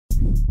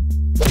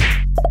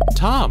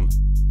Tom.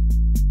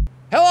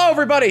 Hello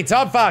everybody,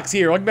 Tom Fox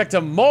here. Welcome back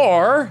to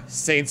more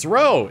Saints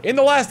Row. In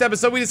the last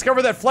episode, we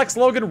discovered that Flex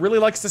Logan really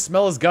likes to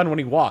smell his gun when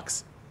he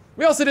walks.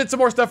 We also did some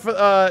more stuff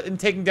in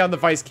taking down the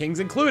Vice Kings,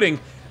 including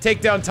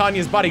take down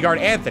Tanya's bodyguard,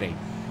 Anthony.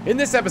 In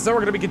this episode,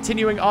 we're going to be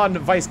continuing on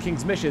Vice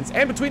King's missions,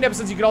 and between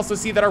episodes, you can also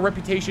see that our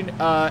reputation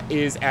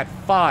is at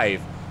 5.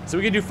 So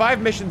we can do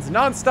 5 missions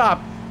non-stop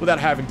without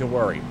having to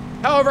worry.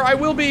 However, I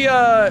will be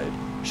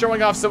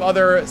showing off some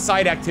other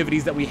side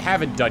activities that we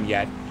haven't done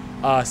yet,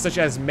 such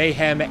as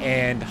mayhem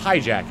and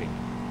hijacking.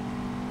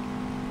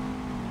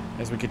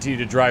 As we continue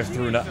to drive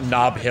through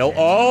Knob Hill.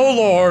 Oh,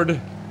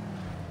 Lord!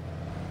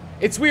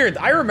 It's weird.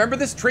 I remember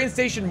this train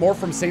station more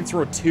from Saints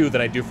Row 2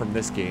 than I do from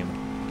this game.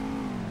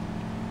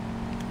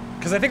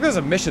 Because I think there's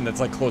a mission that's,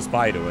 like, close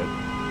by to it.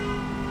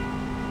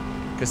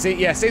 Because,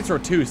 yeah, Saints Row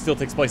 2 still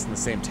takes place in the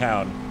same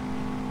town.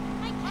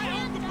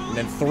 And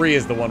then 3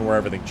 is the one where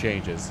everything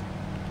changes.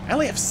 I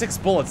only have 6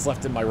 bullets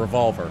left in my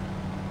revolver.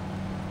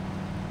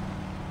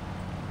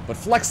 But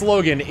Flex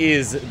Logan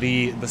is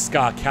the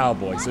Ska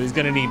Cowboy, so he's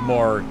gonna need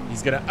more.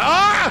 He's gonna.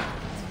 Ah!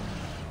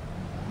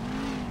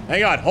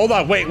 Hang on, hold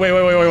on, wait.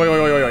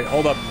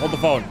 Hold up, hold the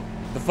phone.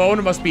 The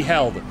phone must be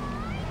held.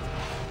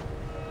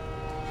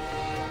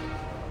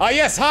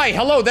 Yes, hi,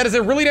 hello, that is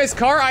a really nice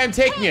car. I am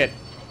taking it.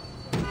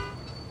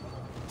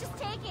 Just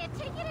take it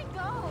and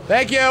go.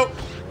 Thank you.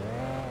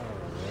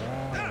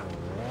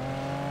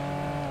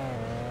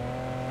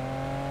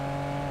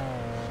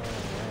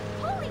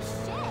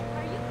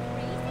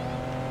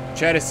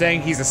 Chad is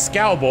saying he's a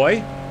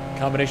Skowboy,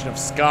 combination of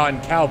ska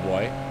and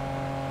cowboy,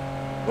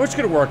 which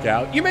could work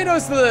out. You may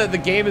notice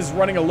the game is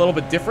running a little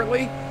bit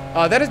differently.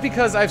 That is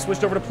because I've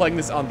switched over to playing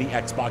this on the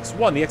Xbox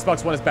One. The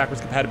Xbox One has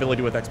backwards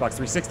compatibility with Xbox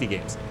 360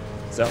 games.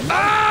 So, Am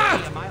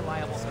I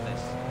liable for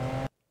this?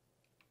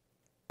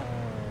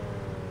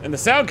 And the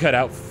sound cut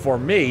out for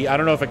me. I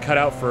don't know if it cut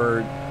out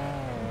for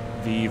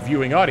the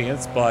viewing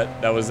audience, but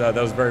that was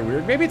very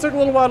weird. Maybe it took a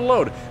little while to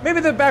load. Maybe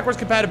the backwards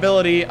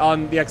compatibility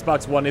on the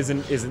Xbox One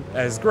isn't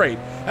as great.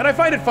 And I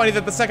find it funny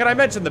that the second I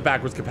mentioned the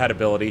backwards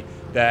compatibility,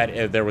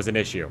 that there was an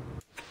issue.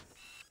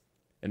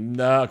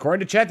 And according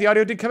to chat, the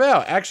audio did come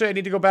out. Actually, I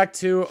need to go back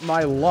to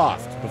my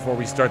loft before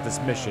we start this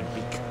mission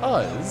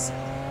because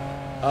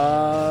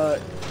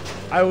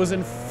I was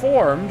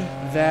informed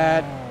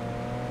that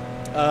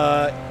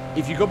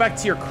if you go back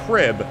to your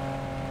crib,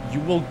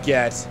 you will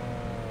get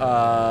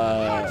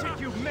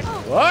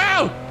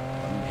wow!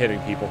 I'm hitting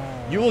people.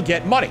 You will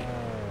get money.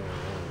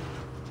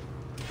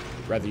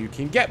 Rather, you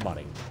can get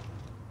money.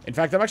 In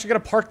fact, I'm actually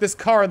going to park this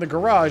car in the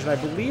garage, and I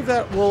believe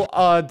that will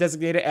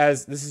designate it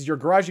as this is your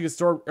garage. You can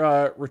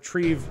store,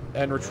 retrieve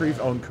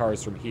owned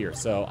cars from here.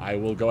 So I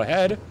will go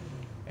ahead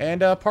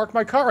and park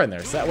my car in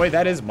there. So that way,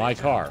 that is my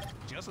car.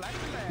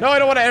 No, I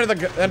don't want to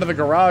enter the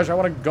garage. I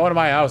want to go into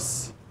my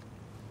house.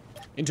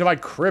 Into my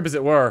crib, as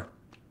it were.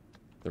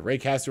 The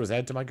Raycaster was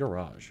added to my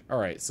garage. All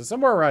right, so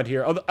somewhere around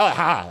here. Oh,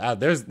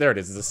 there it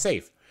is. It's a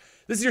safe.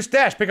 This is your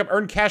stash. Pick up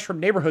earned cash from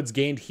neighborhoods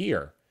gained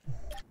here.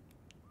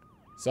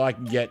 So I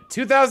can get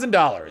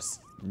 $2,000.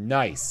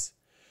 Nice.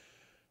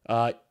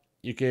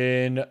 You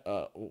can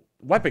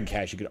weapon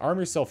cash. You can arm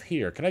yourself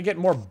here. Can I get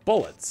more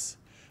bullets?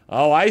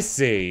 Oh, I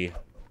see.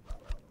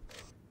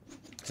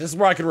 This is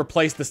where I can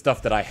replace the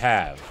stuff that I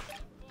have.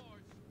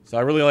 So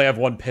I really only have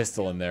 1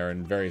 pistol in there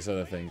and various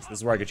other things. This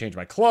is where I could change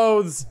my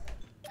clothes.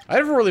 I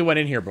never really went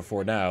in here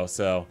before now,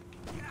 so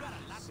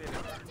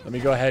let me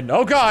go ahead and,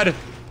 oh god!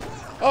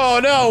 Oh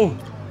no!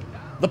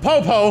 The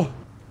popo!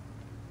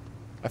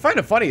 I find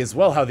it funny as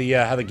well how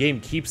the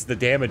game keeps the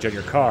damage on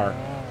your car.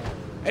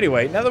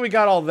 Anyway, now that we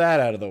got all that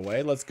out of the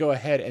way, let's go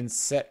ahead and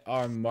set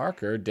our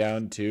marker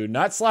down to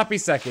not sloppy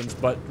seconds,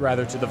 but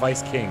rather to the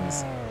Vice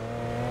Kings.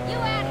 You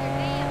out of your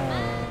damn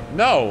mind.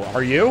 No,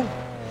 are you?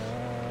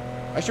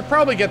 I should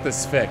probably get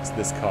this fixed,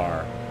 this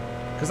car.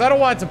 Because I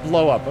don't want it to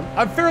blow up.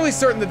 I'm fairly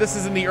certain that this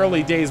is in the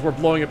early days where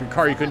blowing up your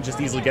car, you couldn't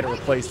just easily get it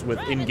replaced with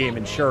in-game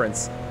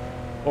insurance.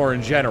 Or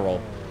in general.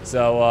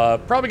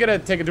 So, probably gonna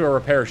take it to a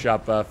repair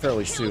shop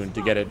fairly soon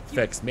to get it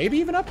fixed. Maybe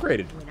even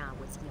upgraded.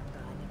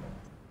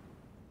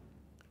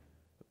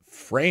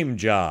 Frame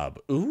job.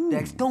 Ooh.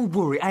 Dex, don't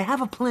worry. I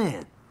have a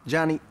plan.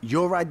 Johnny,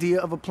 your idea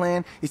of a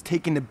plan is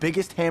taking the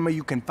biggest hammer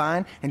you can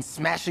find and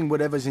smashing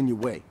whatever's in your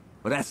way.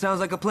 Well, that sounds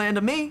like a plan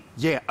to me.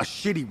 Yeah, a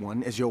shitty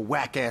one, as your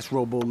whack-ass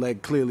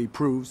robo-leg clearly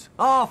proves.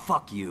 Oh,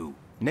 fuck you.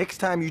 Next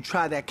time you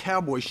try that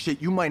cowboy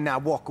shit, you might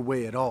not walk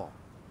away at all.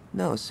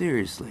 No,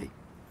 seriously.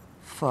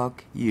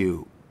 Fuck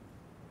you.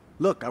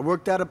 Look, I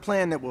worked out a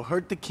plan that will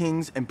hurt the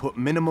Kings and put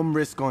minimum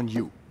risk on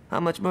you.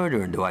 How much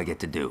murdering do I get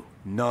to do?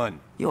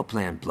 None. Your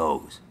plan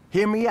blows.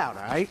 Hear me out,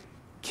 all right?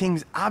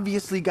 Kings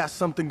obviously got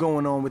something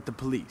going on with the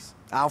police.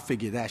 I'll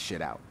figure that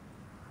shit out.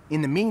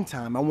 In the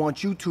meantime, I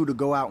want you two to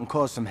go out and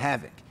cause some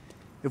havoc.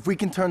 If we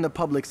can turn the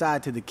public's eye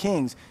to the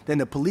Kings, then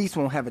the police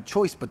won't have a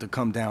choice but to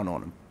come down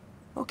on them.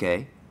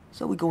 Okay,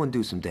 so we go and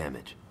do some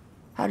damage.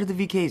 How did the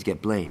VKs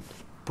get blamed?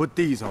 Put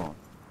these on.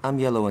 I'm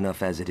yellow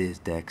enough as it is,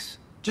 Dex.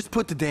 Just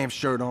put the damn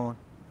shirt on.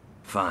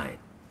 Fine.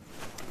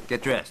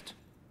 Get dressed.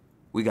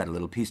 We got a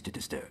little piece to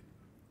disturb.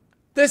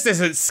 This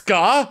isn't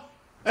Ska!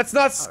 That's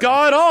not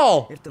Ska at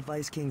all! If the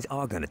Vice Kings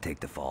are gonna take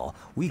the fall,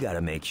 we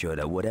gotta make sure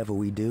that whatever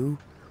we do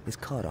is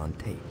caught on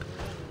tape.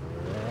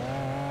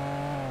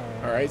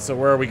 Alright, so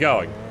where are we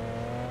going?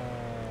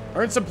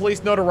 Earn some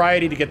police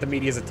notoriety to get the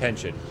media's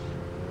attention.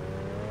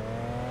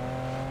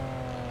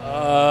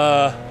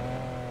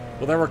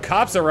 Well, there were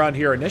cops around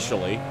here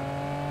initially.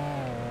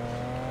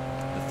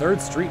 The 3rd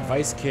Street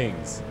Vice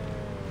Kings.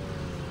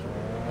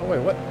 Oh, wait,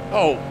 what?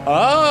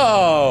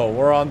 Oh,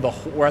 we're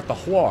at the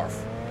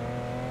wharf.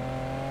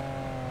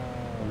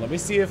 Well, let me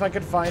see if I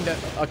can find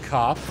a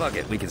cop. Fuck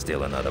it, we can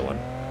steal another one.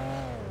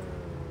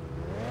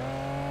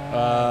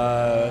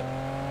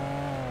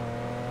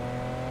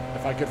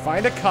 If I could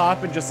find a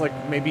cop and just,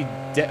 like, maybe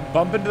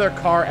bump into their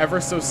car ever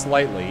so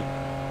slightly,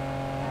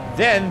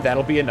 then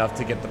that'll be enough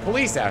to get the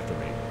police after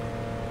me.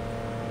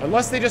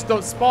 Unless they just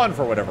don't spawn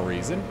for whatever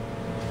reason.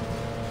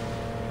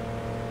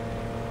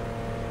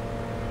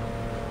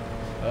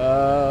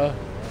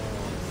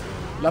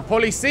 La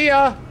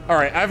Policia!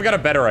 Alright, I've got a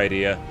better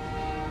idea.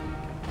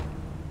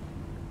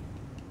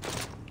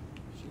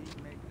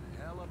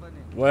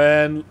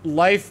 When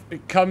life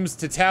comes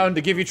to town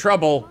to give you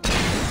trouble.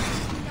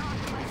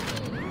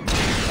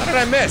 How did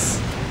I miss?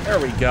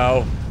 There we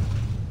go.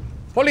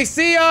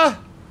 Policia!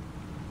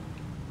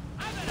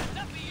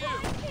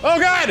 Oh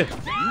god!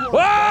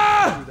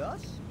 Ah!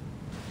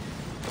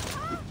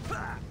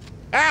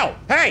 Ow!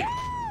 Hey!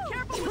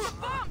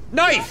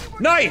 Knife!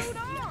 Knife!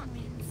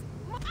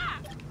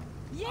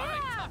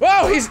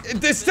 Whoa!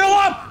 It's still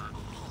up!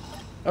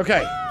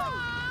 Okay.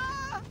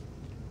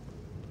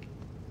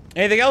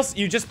 Anything else?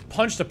 You just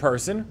punched a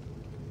person.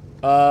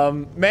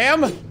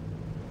 Ma'am?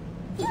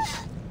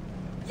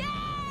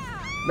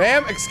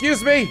 Ma'am,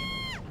 excuse me?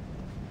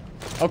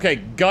 Okay,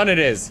 gun it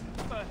is.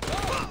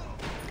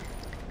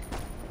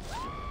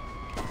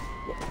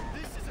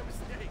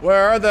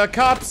 Where are the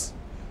cops?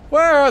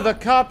 Where are the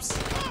cops?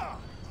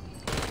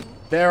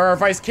 There are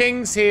Vice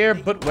Kings here,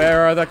 but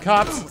where are the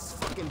cops?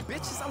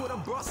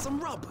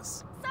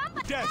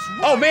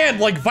 Oh man,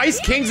 like Vice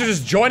Kings are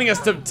just joining us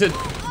to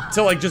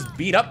like just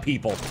beat up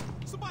people.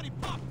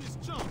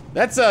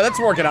 That's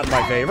working out in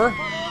my favor.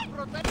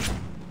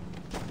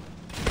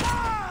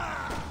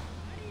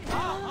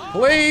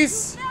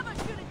 Police! Am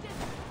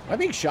I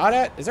being shot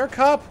at? Is there a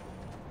cop?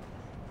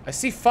 I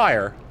see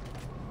fire.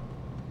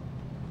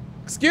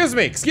 Excuse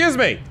me, excuse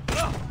me!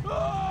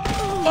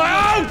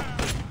 Oh!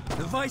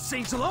 The Vice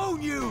Saints will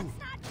own you!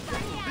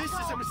 This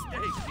is a mistake.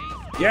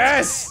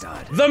 Yes!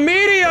 The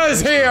media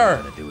is here! All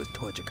I gotta do is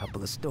torch a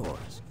couple of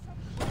stores.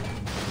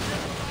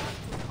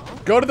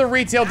 Go to the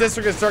retail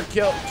district and start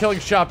killing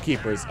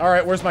shopkeepers.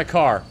 Alright, where's my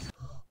car?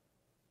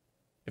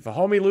 If a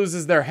homie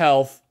loses their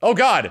health... Oh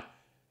god!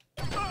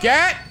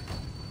 Get!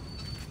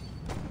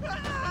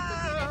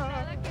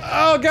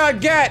 Oh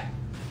god, get!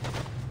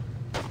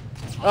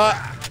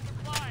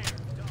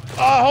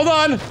 Hold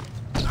on!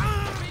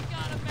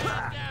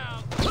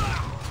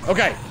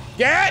 Okay,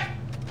 get!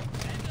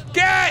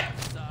 Get!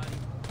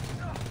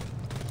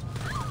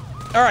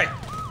 Alright.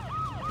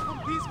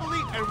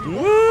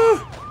 Woo!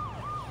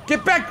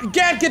 Get back,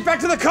 get back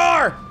to the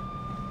car!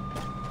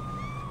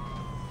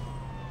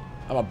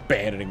 I'm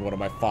abandoning one of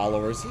my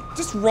followers.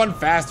 Just run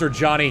faster,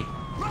 Johnny.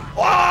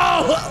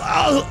 Oh!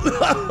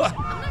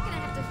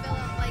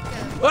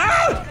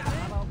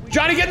 Ah!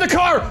 Johnny, get in the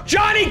car!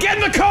 Johnny, get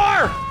in the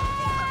car!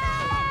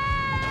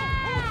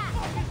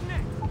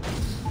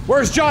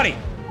 Where's Johnny?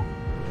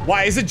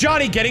 Why isn't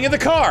Johnny getting in the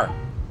car?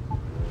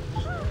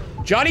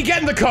 Johnny,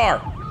 get in the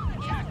car!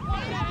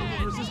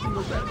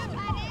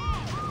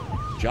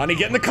 Johnny,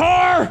 get in the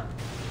car!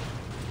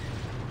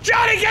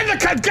 Johnny, get in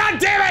the car! God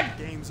damn it!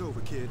 Game's over,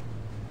 kid.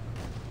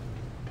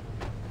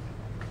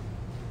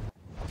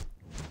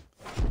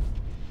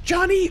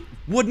 Johnny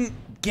wouldn't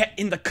get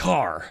in the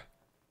car.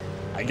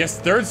 I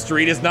guess 3rd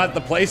Street is not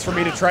the place for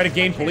me to try to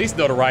gain police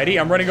notoriety.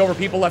 I'm running over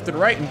people left and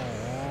right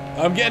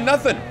and I'm getting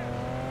nothing.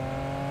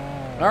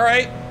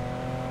 Alright.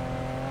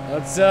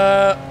 Let's,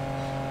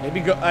 maybe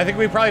go. I think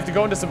we probably have to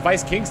go into some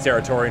Vice Kings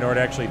territory in order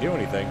to actually do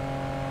anything.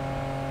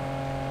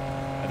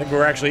 I think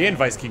we're actually in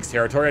Vice Kings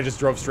territory. I just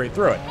drove straight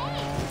through it.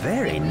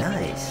 Very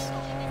nice.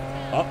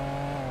 Oh.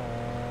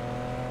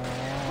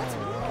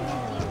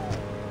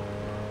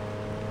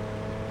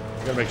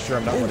 I gotta make sure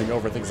I'm not running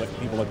over things like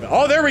people like that.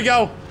 Oh, there we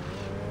go!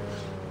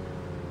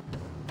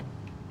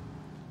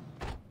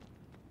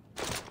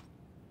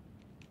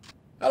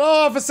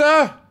 Hello,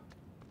 officer!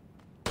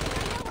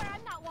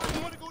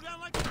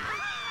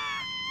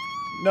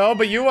 No,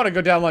 but you want to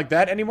go down like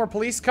that. Any more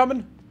police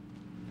coming?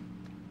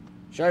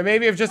 Should I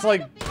maybe have just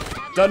like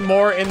done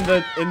more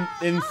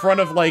in front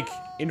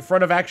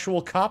of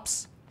actual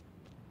cops?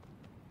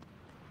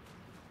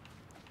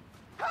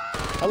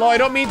 Hello, I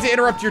don't mean to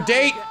interrupt your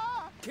date.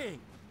 King.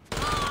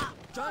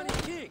 Johnny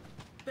King.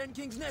 Ben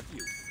King's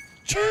nephew.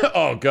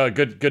 Oh,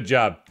 good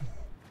job.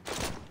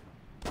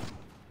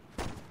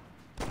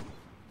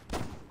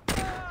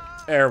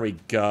 There we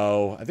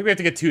go. I think we have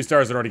to get 2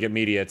 stars in order to get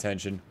media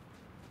attention.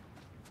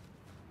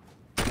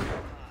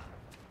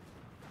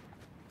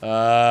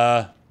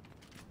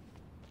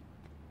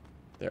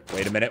 There.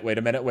 Wait a minute, wait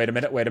a minute, wait a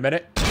minute, wait a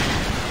minute.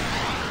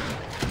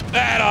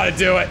 That ought to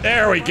do it.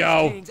 There we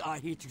go. Kings are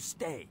here to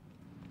stay.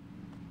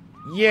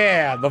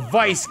 Yeah, the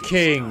Vice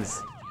Kings.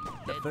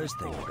 The first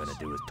thing we're gonna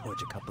do is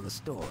torch a couple of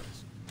stores.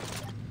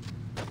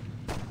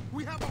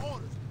 We have our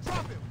orders.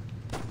 Drop him.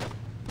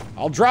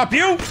 I'll drop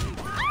you.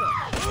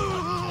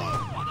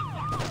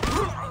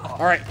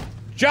 All right,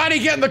 Johnny,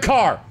 get in the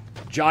car.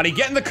 Johnny,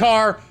 get in the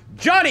car.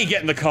 Johnny, get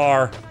in the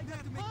car.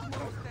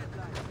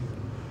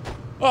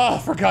 Oh,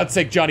 for God's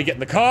sake, Johnny, get in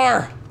the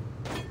car.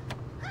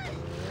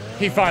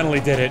 He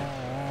finally did it.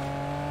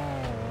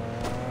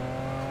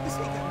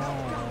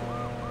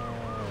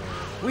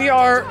 We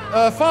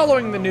are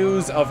following the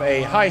news of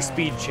a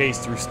high-speed chase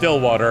through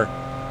Stillwater.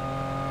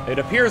 It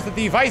appears that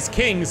the Vice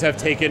Kings have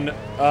taken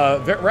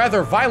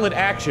rather violent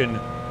action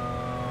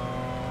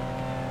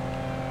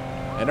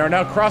and are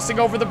now crossing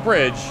over the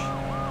bridge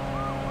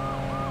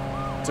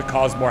to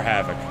cause more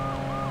havoc.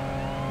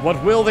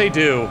 What will they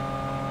do?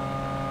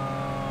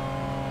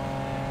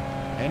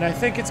 And I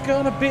think it's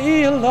gonna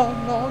be a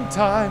long, long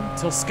time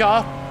till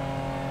Ska.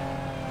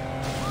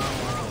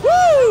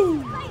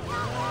 Woo!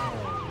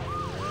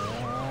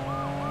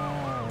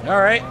 All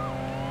right.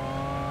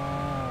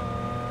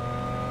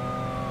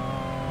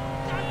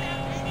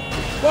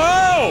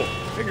 Whoa!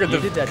 Figured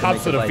the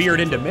cops would have veered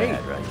into me.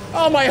 Bad, right?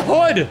 Oh, my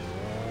hood!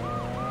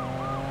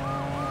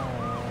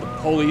 The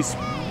police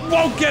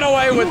won't get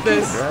away with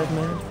this. Drive,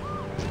 man.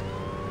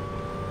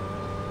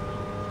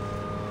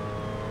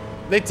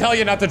 They tell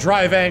you not to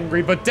drive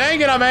angry, but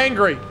dang it, I'm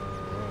angry.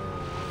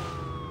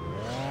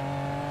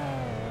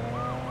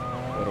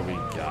 What do we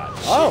got?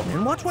 Oh,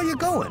 And watch where you're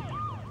going.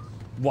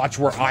 watch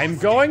where I'm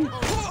going?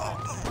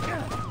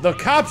 The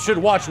cops should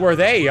watch where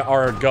they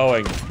are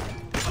going.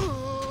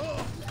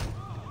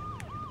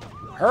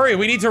 Hurry,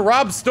 we need to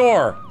rob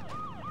store.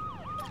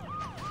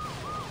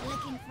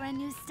 Looking for a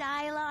new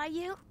style, are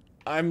you?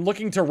 I'm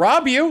looking to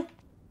rob you.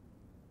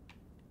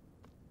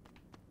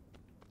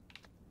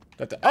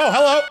 Oh,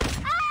 hello.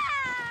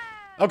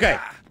 Okay.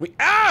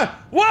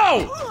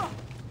 Whoa!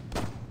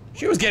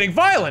 She was getting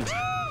violent.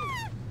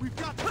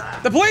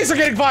 The police are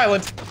getting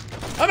violent.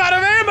 I'm out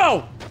of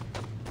ammo.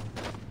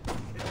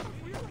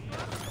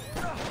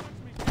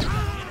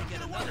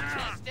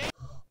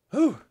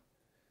 Whew.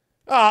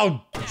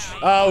 Oh,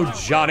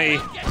 Johnny.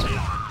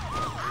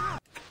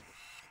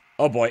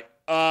 Oh boy.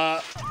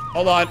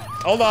 Hold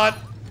on.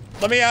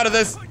 Let me out of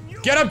this.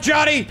 Get up,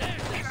 Johnny.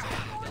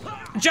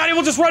 Johnny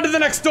will just run to the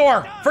next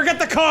door. Forget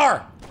the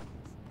car.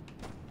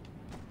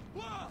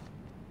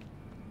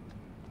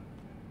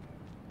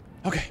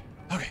 Okay.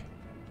 Well,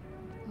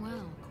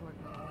 Courtney,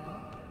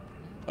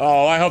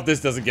 Oh, I hope this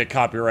doesn't get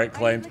copyright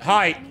claimed.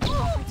 Hi.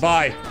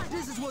 Bye.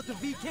 This is what the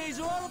VKs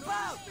are all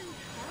about.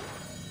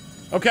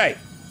 Okay.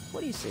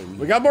 What do you say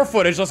We got more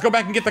footage. Let's go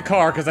back and get the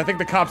car, because I think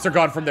the cops are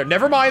gone from there.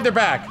 Never mind, they're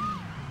back.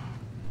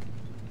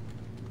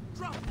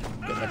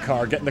 Get in the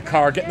car, get in the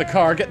car, get in the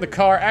car, get in the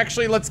car.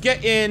 Actually, let's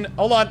get in.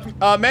 Hold on.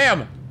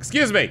 Ma'am.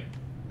 Excuse me.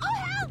 Oh,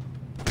 help!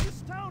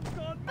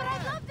 But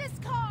I love this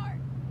car.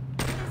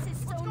 This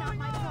is so not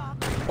my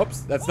problem. Oops,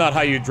 that's not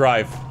how you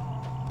drive.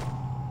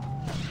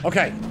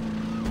 Okay.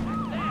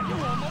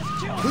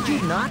 Could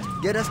you not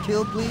get us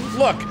killed, please?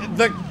 Look,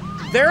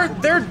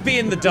 they're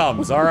being the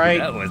dumbs, all right?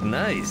 That was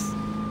nice.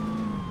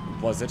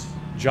 Was it,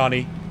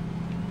 Johnny?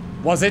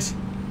 Was it?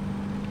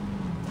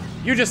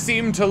 You just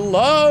seem to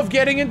love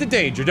getting into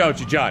danger, don't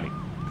you, Johnny?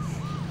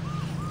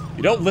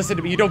 You don't listen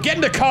to me. You don't get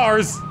into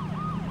cars.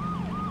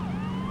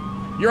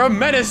 You're a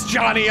menace,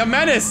 Johnny, a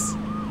menace.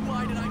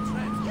 Why did I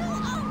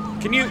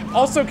transfer? Can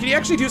you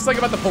actually do something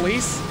about the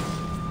police?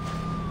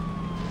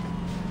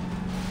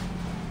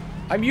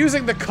 I'm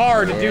using the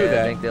car to do I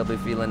that. think they'll be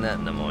feeling that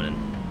in the morning.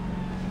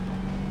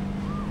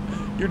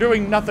 You're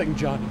doing nothing,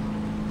 Johnny.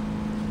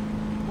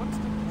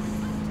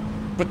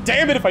 But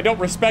damn it if I don't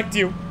respect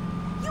you.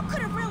 You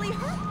could have really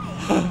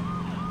hurt me.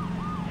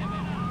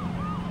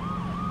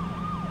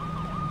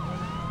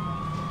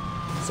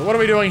 So what are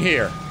we doing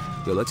here?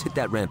 Yo, let's hit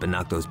that ramp and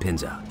knock those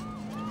pins out.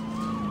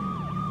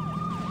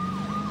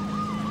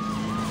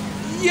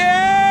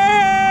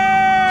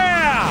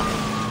 Yeah!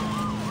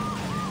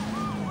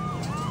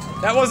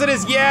 That wasn't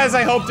as yeah as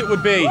I hoped it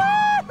would be.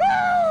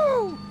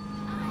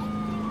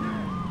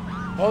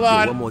 Hold Hey,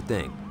 on. one more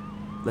thing.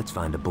 Let's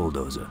find a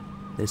bulldozer.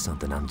 There's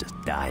something I'm just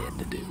dying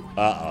to do.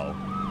 Uh-oh.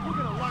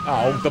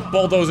 Oh, the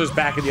bulldozer's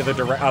back in the other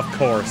direction. Of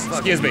course.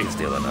 Excuse me.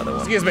 Steal another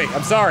one. Excuse me.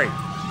 I'm sorry.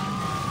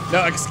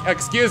 No,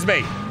 excuse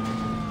me.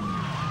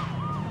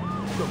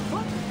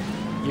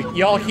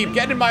 Y'all keep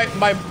getting in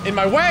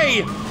my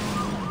way.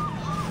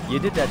 You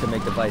did that to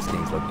make the Vice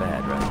Kings look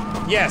bad,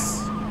 right?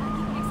 Yes.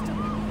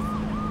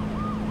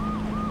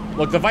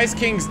 Look, the Vice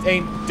Kings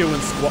ain't doing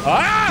squat.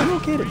 Ah! You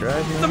okay to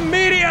drive, man? The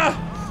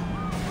media!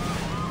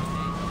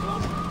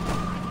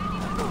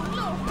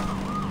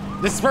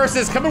 This person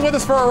is coming with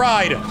us for a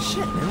ride.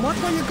 Shit, man, watch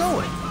where you're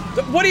going.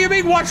 What do you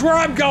mean, watch where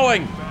I'm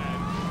going?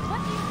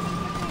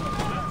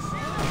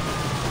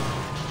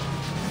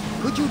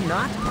 Could you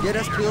not get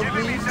us killed,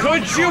 please?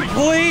 Could you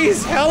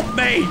please help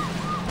me?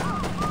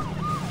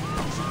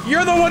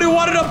 You're the one who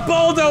wanted a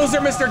bulldozer,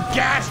 Mr.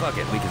 Gat! Fuck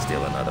it, we can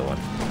steal another one.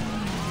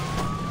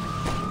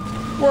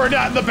 We're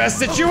not in the best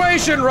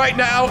situation right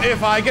now.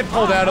 If I get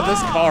pulled out of this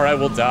car, I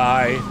will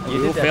die. We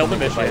will fail the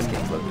mission. Vice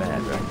Kings look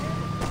bad, right?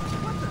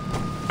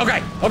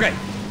 Okay, okay.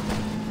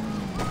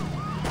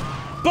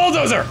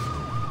 Bulldozer!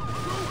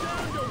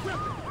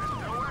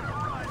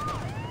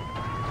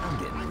 I'm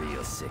getting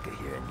real sick of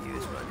hearing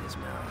Hughes run his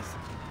mouth.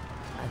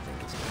 I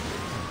think it's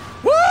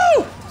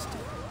Woo!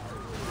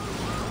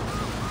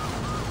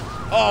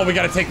 Oh, we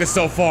gotta take this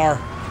so far.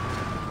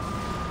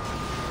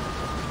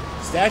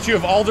 Statue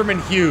of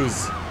Alderman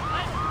Hughes.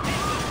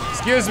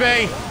 Excuse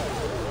me.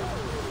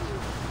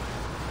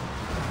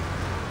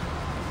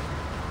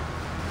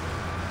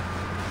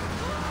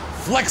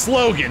 Flex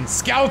Logan,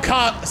 Ska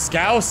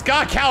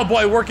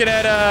Cowboy working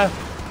at I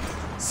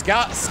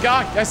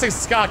say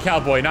Ska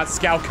Cowboy, not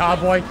Scout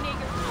Cowboy.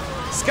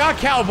 Ska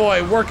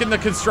Cowboy working the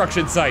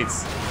construction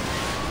sites.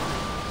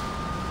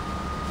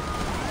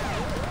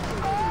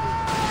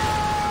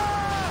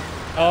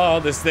 Oh,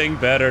 this thing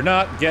better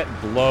not get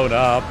blown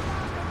up.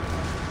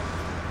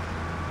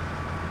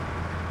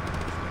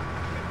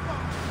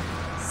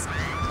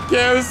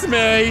 Excuse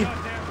me.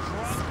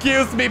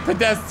 Excuse me,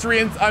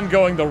 pedestrians. I'm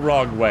going the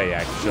wrong way,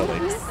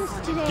 actually.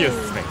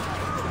 Excuse me.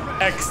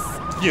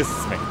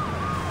 Excuse me.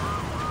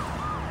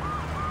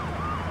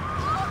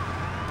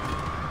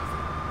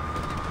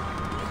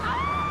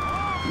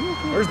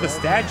 Where's the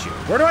statue?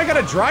 Where do I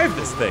gotta drive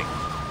this thing?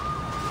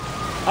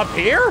 Up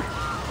here?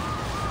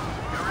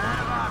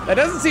 That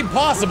doesn't seem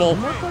possible.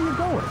 Where are you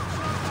going?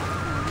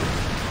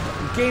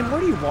 Game, where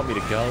do you want me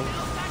to go?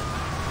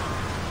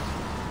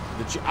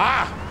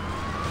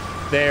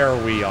 There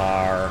we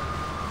are.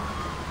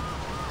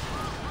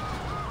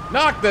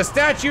 Knock the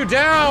statue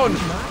down!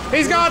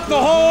 He's got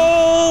the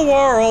whole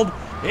world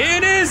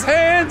in his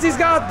hands. He's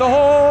got the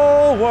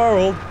whole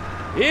world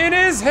in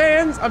his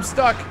hands. I'm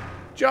stuck.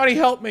 Johnny,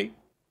 help me.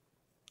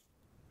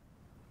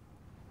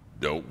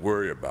 Don't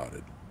worry about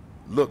it.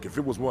 Look, if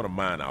it was one of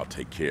mine, I'll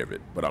take care of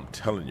it. But I'm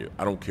telling you,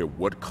 I don't care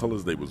what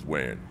colors they was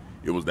wearing.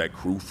 It was that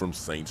crew from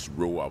Saints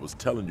Row I was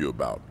telling you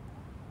about.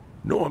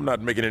 No, I'm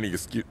not making any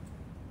excuse.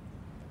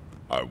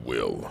 I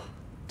will.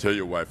 Tell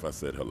your wife I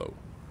said hello.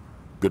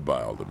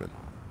 Goodbye, Alderman.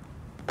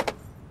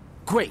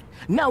 Great.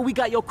 Now we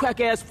got your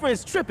crack-ass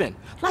friends tripping.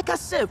 Like I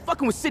said,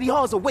 fucking with City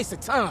Hall is a waste of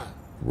time.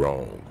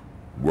 Wrong.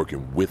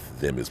 Working with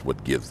them is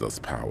what gives us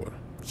power.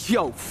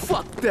 Yo,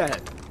 fuck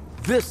that.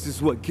 This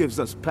is what gives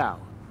us power.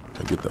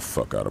 Now get the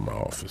fuck out of my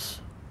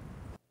office.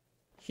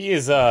 He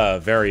is,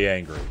 very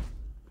angry.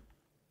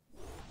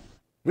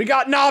 We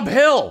got Nob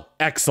Hill!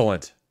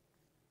 Excellent.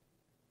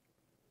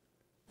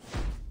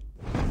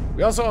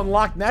 We also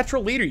unlocked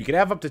Natural Leader. You can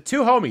have up to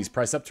 2 homies.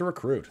 Press up to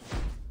recruit.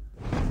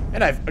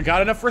 And I've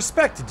got enough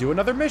respect to do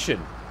another mission.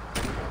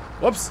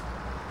 Whoops.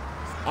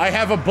 I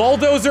have a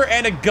bulldozer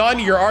and a gun.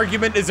 Your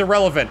argument is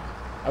irrelevant.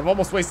 I've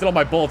almost wasted all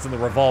my bullets in the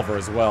revolver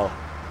as well.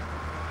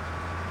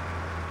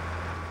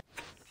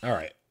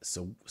 Alright,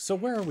 so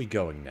where are we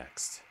going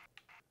next?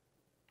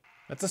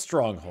 That's a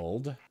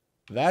stronghold.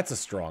 That's a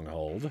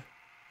stronghold.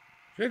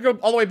 We're gonna go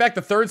all the way back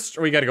to 3rd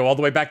Street. We gotta go all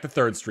the way back to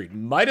 3rd Street.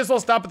 Might as well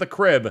stop at the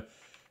crib,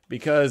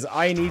 because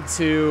I need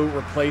to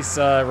replace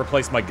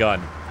my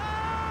gun.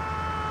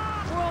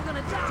 We're all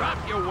gonna die.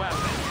 Drop your weapon.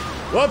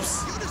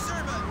 Whoops!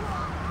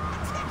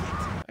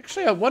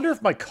 Actually, I wonder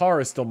if my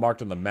car is still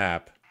marked on the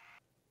map.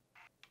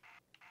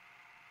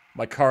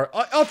 My car,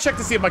 I'll check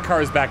to see if my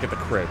car is back at the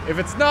crib. If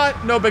it's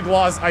not, no big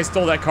loss, I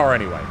stole that car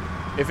anyway.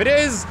 If it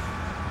is,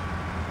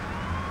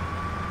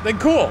 then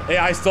cool, hey,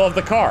 I still have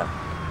the car.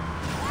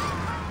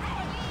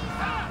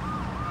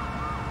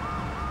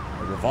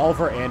 A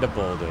revolver and a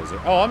bulldozer.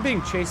 Oh, I'm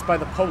being chased by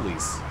the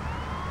police.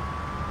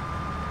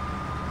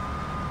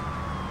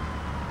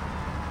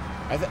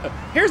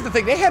 Here's the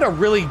thing, they had a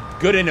really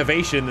good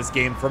innovation in this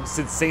game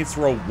since Saints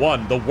Row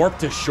 1, the warp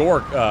to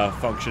shore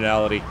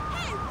functionality.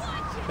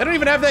 They don't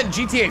even have that in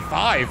GTA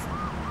 5.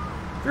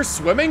 If you're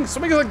swimming is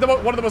like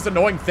one of the most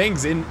annoying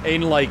things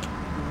in like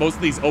most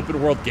of these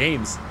open world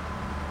games.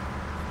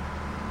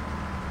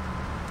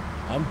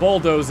 I'm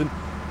bulldozing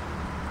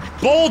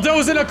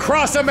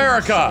across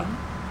America.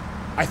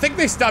 I think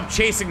they stopped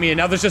chasing me and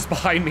now they're just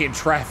behind me in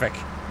traffic.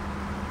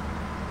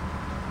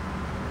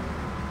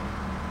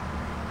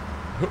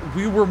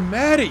 We were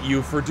mad at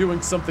you for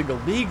doing something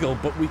illegal,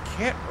 but we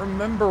can't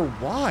remember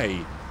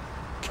why.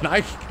 Can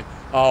I?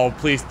 Oh,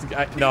 please,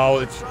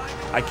 no,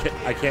 I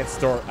can't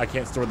store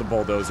the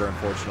bulldozer,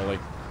 unfortunately.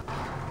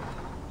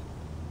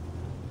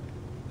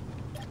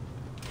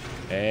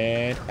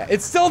 And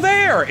it's still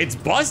there. It's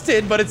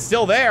busted, but it's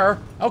still there.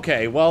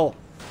 Okay, well,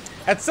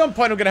 at some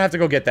point I'm gonna have to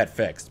go get that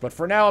fixed. But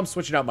for now, I'm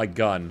switching out my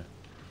gun.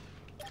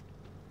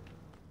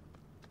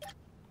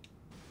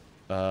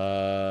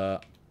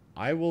 I'll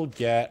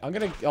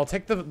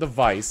take the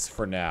Vice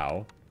for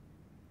now.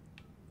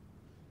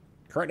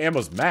 Current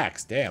ammo's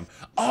max, damn.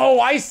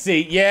 Oh, I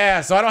see. Yeah,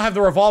 so I don't have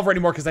the revolver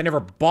anymore because I never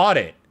bought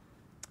it.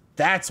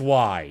 That's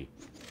why.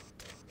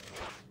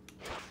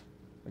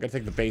 I'm gonna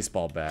take the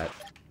baseball bat.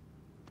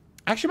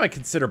 I actually might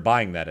consider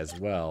buying that as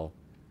well.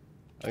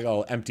 I think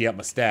I'll empty out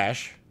my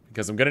stash,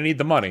 because I'm gonna need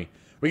the money.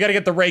 We gotta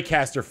get the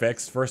Raycaster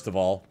fixed, first of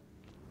all.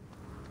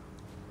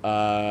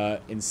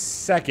 In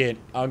second,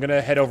 I'm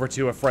gonna head over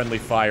to a friendly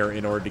fire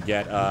in order to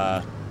get,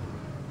 oh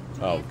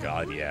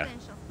god, yeah.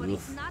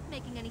 Oof.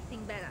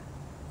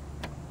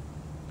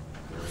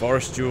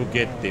 First you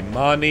get the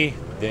money,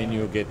 then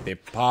you get the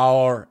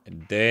power,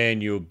 and then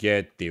you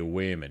get the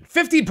women.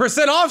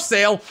 15% off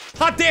sale?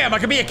 Hot damn, I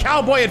can be a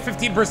cowboy at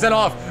 15%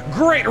 off.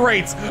 Great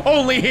rates,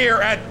 only here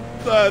at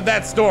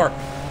that store.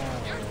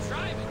 You're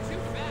driving too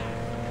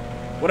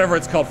fast. Whatever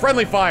it's called,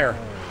 friendly fire.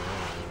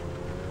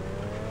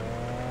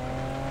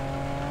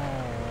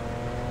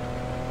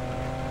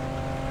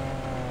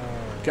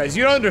 Guys,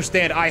 you don't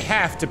understand, I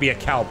have to be a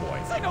cowboy.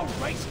 It's like a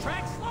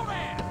racetrack. Slow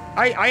down.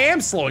 I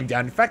am slowing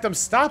down. In fact, I'm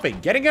stopping.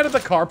 Getting out of the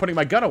car, putting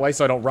my gun away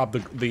so I don't rob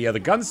the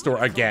gun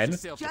store again.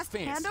 Just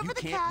hand over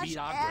the cash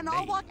and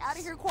I'll walk out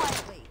of here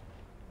quietly.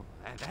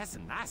 That's a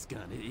nice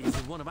gun. Is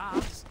it one of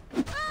ours?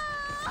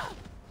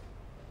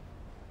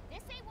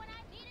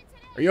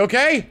 Are you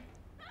okay?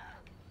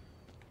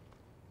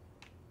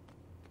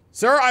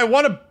 Sir, I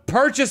want to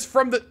purchase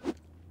from the...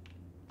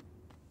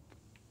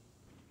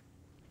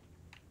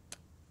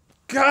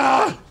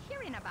 Gah!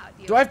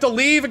 Do I have to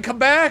leave and come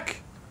back?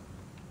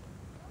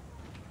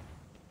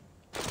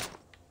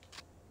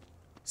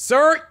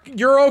 Sir,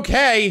 you're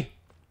okay.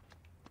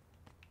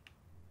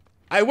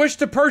 I wish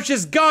to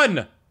purchase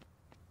gun.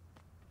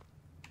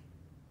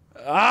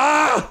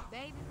 Ah!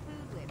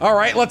 All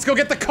right, let's go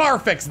get the car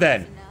fixed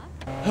then.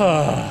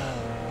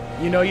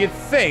 You know, you'd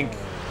think,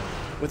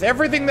 with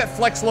everything that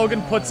Flex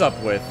Logan puts up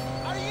with,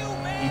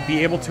 he'd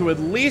be able to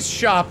at least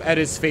shop at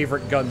his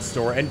favorite gun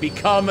store and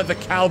become the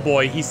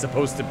cowboy he's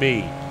supposed to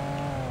be.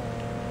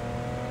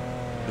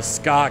 The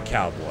Ska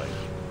Cowboy.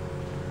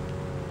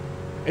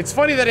 It's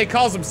funny that he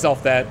calls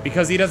himself that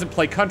because he doesn't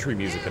play country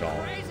music at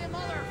all.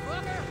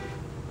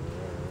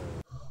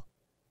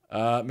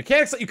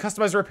 Mechanics let you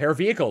customize and repair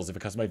vehicles. If a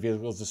customized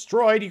vehicle is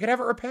destroyed, you can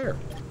have it repaired.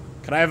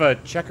 Can I have a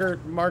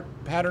checker mark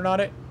pattern on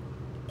it?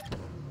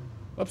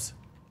 Whoops.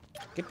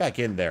 Get back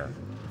in there.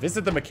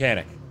 Visit the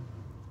mechanic.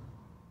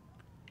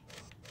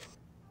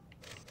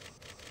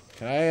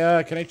 Can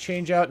I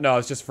change out? No,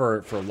 it's just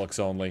for looks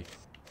only.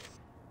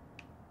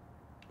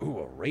 Ooh,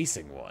 a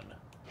racing one.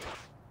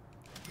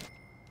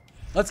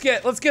 Let's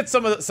get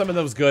some of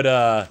those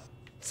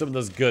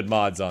good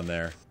mods on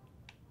there.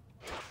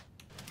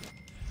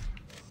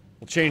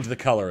 We'll change the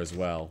color as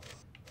well.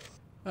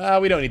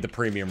 We don't need the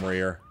premium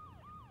rear.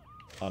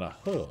 On a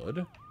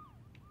hood.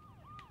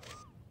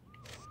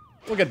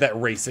 We'll get that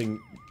racing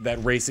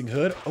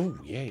hood. Oh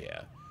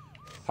yeah.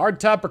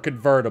 Hardtop or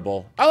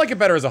convertible? I like it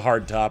better as a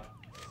hardtop.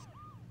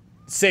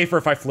 Safer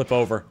if I flip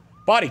over.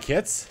 Body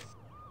kits.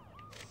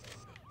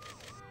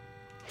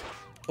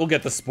 We'll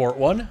get the sport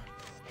one.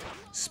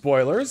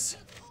 Spoilers.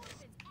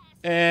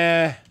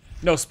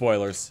 No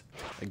spoilers.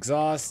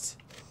 Exhaust.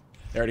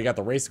 They already got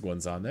the racing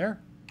ones on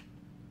there.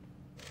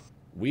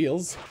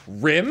 Wheels.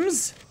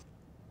 Rims.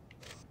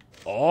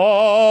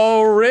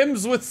 Oh,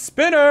 rims with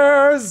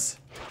spinners.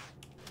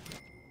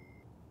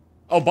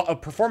 Oh,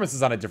 performance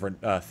is on a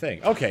different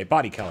thing. Okay,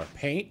 body color.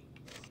 Paint.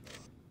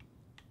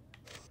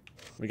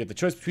 We get the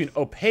choice between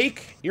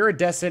opaque,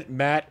 iridescent,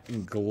 matte,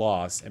 and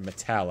gloss, and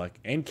metallic,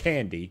 and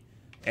candy,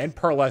 and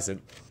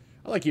pearlescent.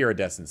 I like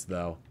iridescence,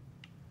 though.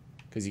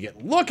 Because you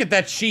get... Look at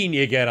that sheen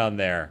you get on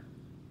there.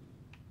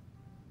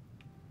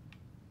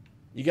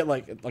 You get,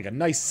 like a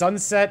nice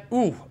sunset.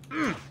 Ooh,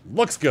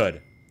 looks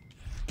good.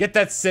 Get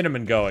that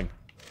cinnamon going.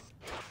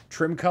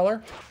 Trim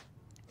color.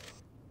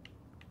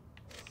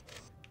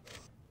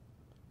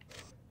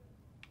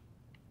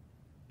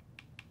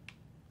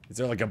 Is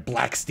there, like, a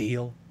black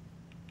steel?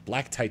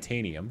 Black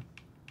titanium.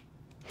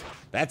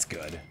 That's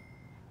good.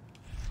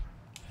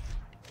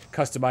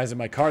 Customizing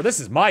my car. This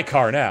is my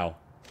car now.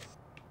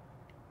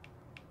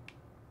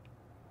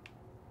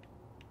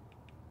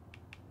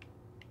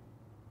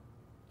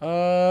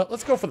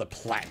 Let's go for the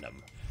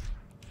platinum.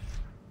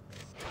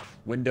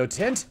 Window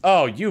tint?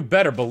 Oh, you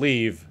better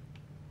believe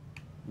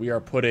we are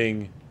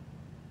putting...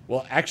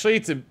 Well, actually,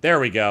 it's a...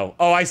 There we go.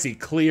 Oh, I see.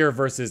 Clear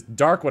versus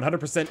dark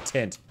 100%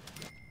 tint.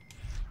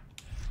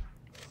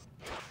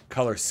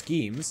 Color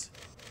schemes.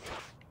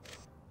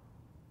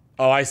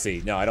 Oh, I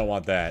see. No, I don't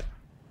want that.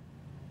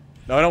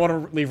 No, I don't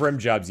want to leave rim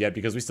jobs yet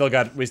because we still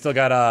got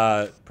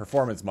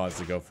performance mods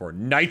to go for.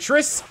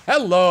 Nitrous?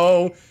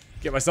 Hello!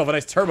 Get myself a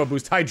nice turbo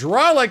boost.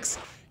 Hydraulics!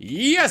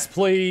 Yes,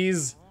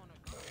 please!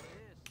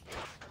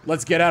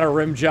 Let's get out of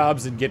rim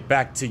jobs and get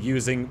back to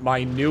using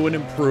my new and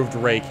improved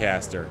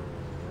Raycaster.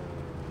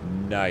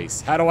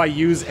 Nice. How do I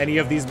use any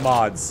of these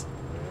mods?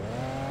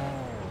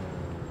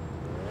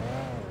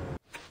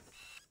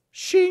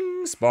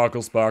 Shing!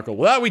 Sparkle, sparkle.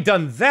 Well, that we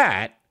done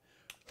that,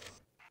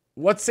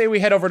 let's say we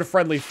head over to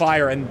Friendly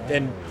Fire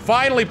and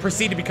finally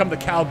proceed to become the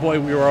cowboy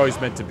we were always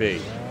meant to be.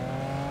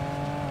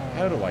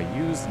 How do I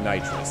use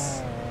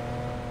nitrous?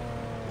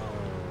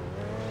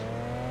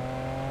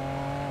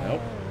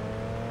 Nope.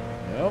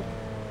 Nope.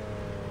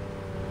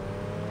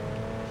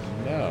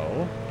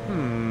 No.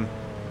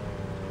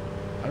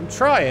 I'm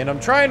I'm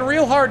trying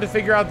real hard to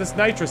figure out this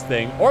nitrous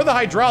thing, or the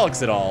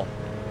hydraulics at all.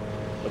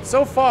 But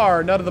so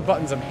far, none of the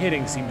buttons I'm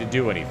hitting seem to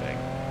do anything.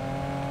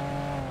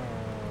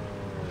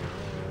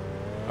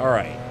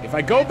 Alright, if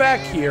I go back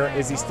here,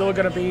 is he still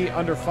gonna be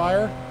under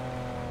fire?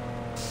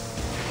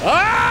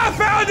 Ah,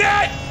 found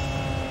it!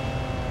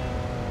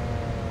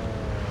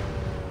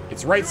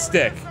 It's right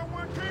stick.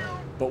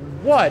 But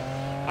what?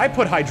 I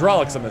put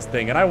hydraulics on this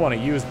thing and I want to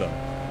use them.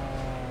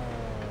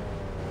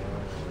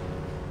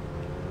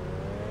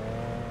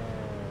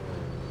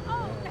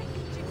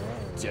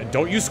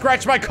 Don't you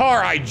scratch my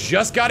car, I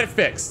just got it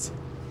fixed.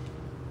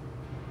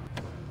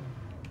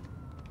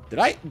 Did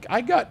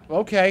I got,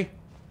 okay.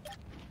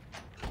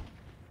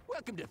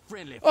 Welcome to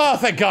friendly. Oh,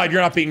 thank God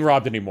you're not being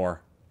robbed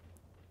anymore.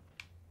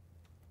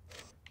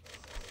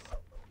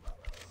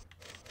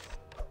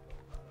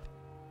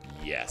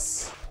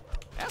 Yes.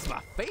 That's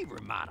my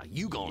favorite model.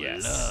 You gonna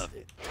Yes. love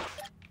it.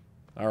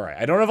 All right,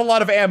 I don't have a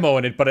lot of ammo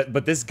in it,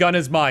 but this gun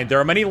is mine.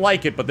 There are many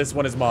like it, but this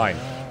one is mine.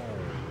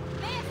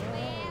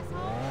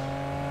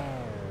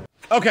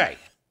 Okay.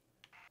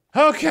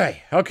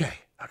 Okay.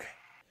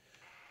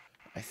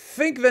 I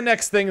think the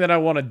next thing that I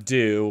want to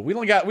do,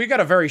 we got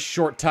a very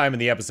short time in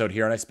the episode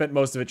here, and I spent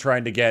most of it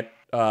trying to get,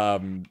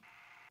 well,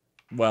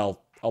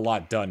 a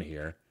lot done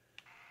here.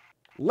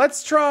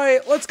 Let's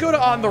go to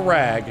On the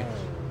Rag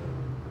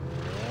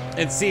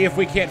and see if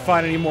we can't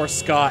find any more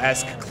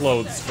ska-esque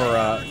clothes for,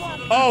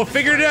 oh,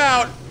 figured it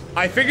out!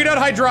 I figured out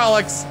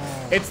hydraulics.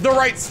 It's the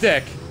right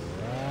stick.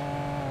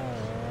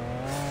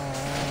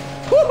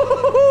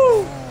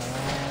 Woo-hoo-hoo-hoo!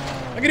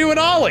 I can do an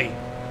ollie.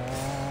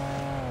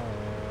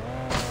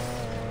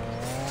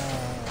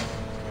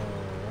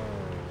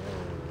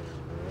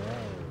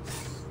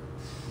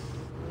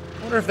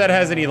 I wonder if that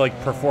has any, like,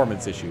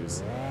 performance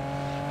issues.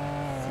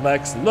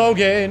 Flex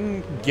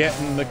Logan,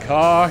 getting the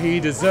car he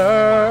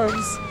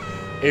deserves.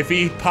 If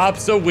he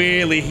pops a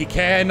wheelie, he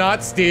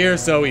cannot steer,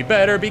 so he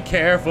better be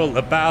careful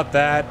about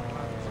that.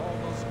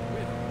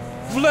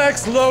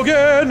 Flex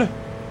Logan!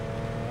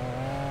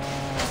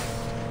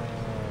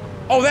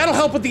 Oh, that'll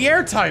help with the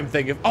airtime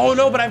thing. Oh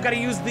no, but I've got to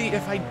use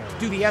if I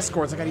do the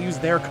escorts, I got to use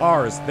their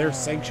cars, their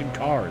sanctioned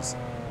cars.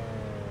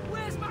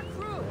 Where's my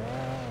crew?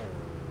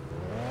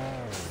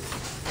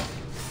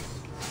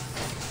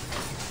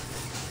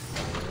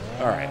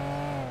 All right.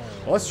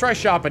 Well, let's try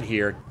shopping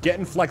here,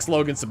 getting Flex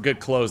Logan some good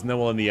clothes, and then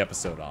we'll end the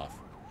episode off.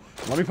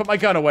 Let me put my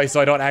gun away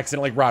so I don't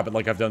accidentally rob it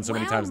like I've done so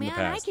many times in the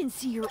past. I can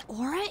see your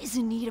aura is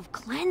in need of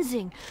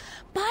cleansing.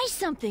 Buy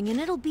something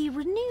and it'll be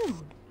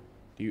renewed.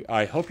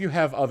 I hope you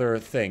have other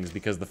things,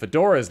 because the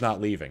fedora is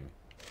not leaving.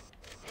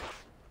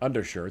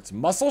 Undershirts.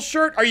 Muscle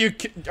shirt? Are you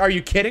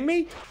kidding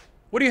me?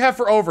 What do you have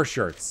for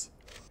overshirts?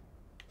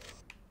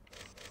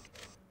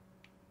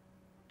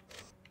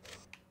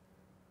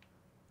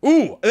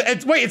 Ooh,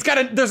 wait, it's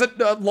got there's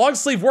a long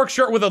sleeve work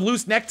shirt with a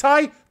loose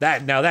necktie?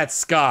 Now that's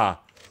ska.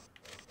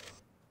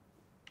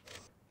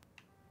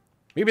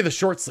 Maybe the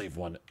short sleeve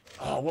one.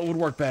 Oh, what would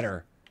work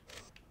better?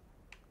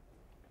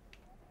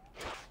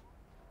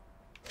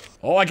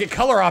 Oh, I get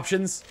color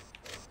options.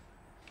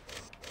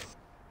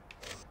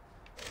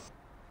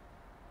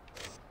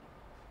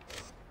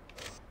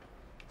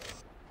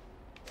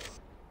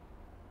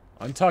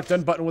 Untucked,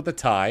 unbuttoned with a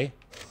tie.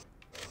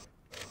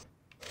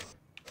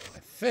 I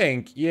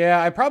think,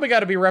 yeah, I probably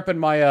got to be repping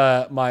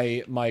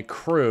my my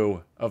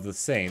crew of the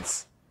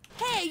Saints.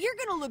 Hey, you're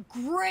gonna look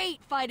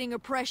great fighting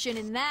oppression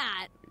in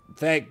that.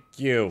 Thank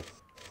you.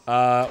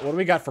 What do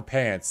we got for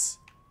pants?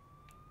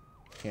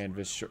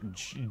 Canvas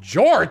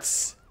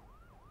jorts.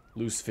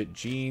 Loose fit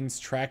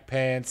jeans, track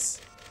pants.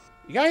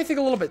 You got anything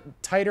a little bit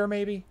tighter,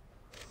 maybe?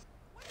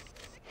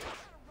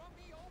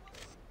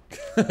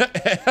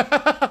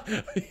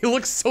 He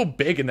looks so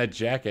big in that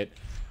jacket.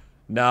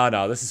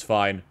 No, this is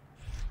fine.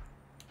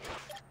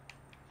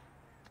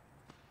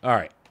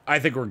 Alright, I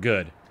think we're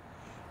good.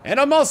 And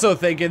I'm also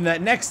thinking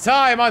that next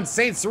time on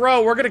Saints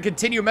Row, we're gonna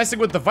continue messing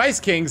with the Vice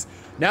Kings,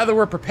 now that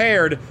we're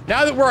prepared,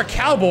 now that we're a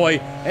cowboy,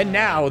 and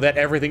now that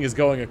everything is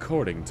going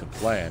according to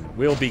plan.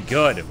 We'll be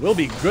good. We'll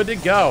be good to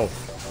go.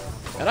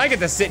 And I get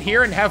to sit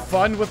here and have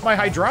fun with my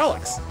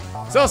hydraulics.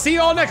 So I'll see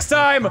you all next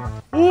time.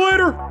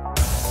 Later!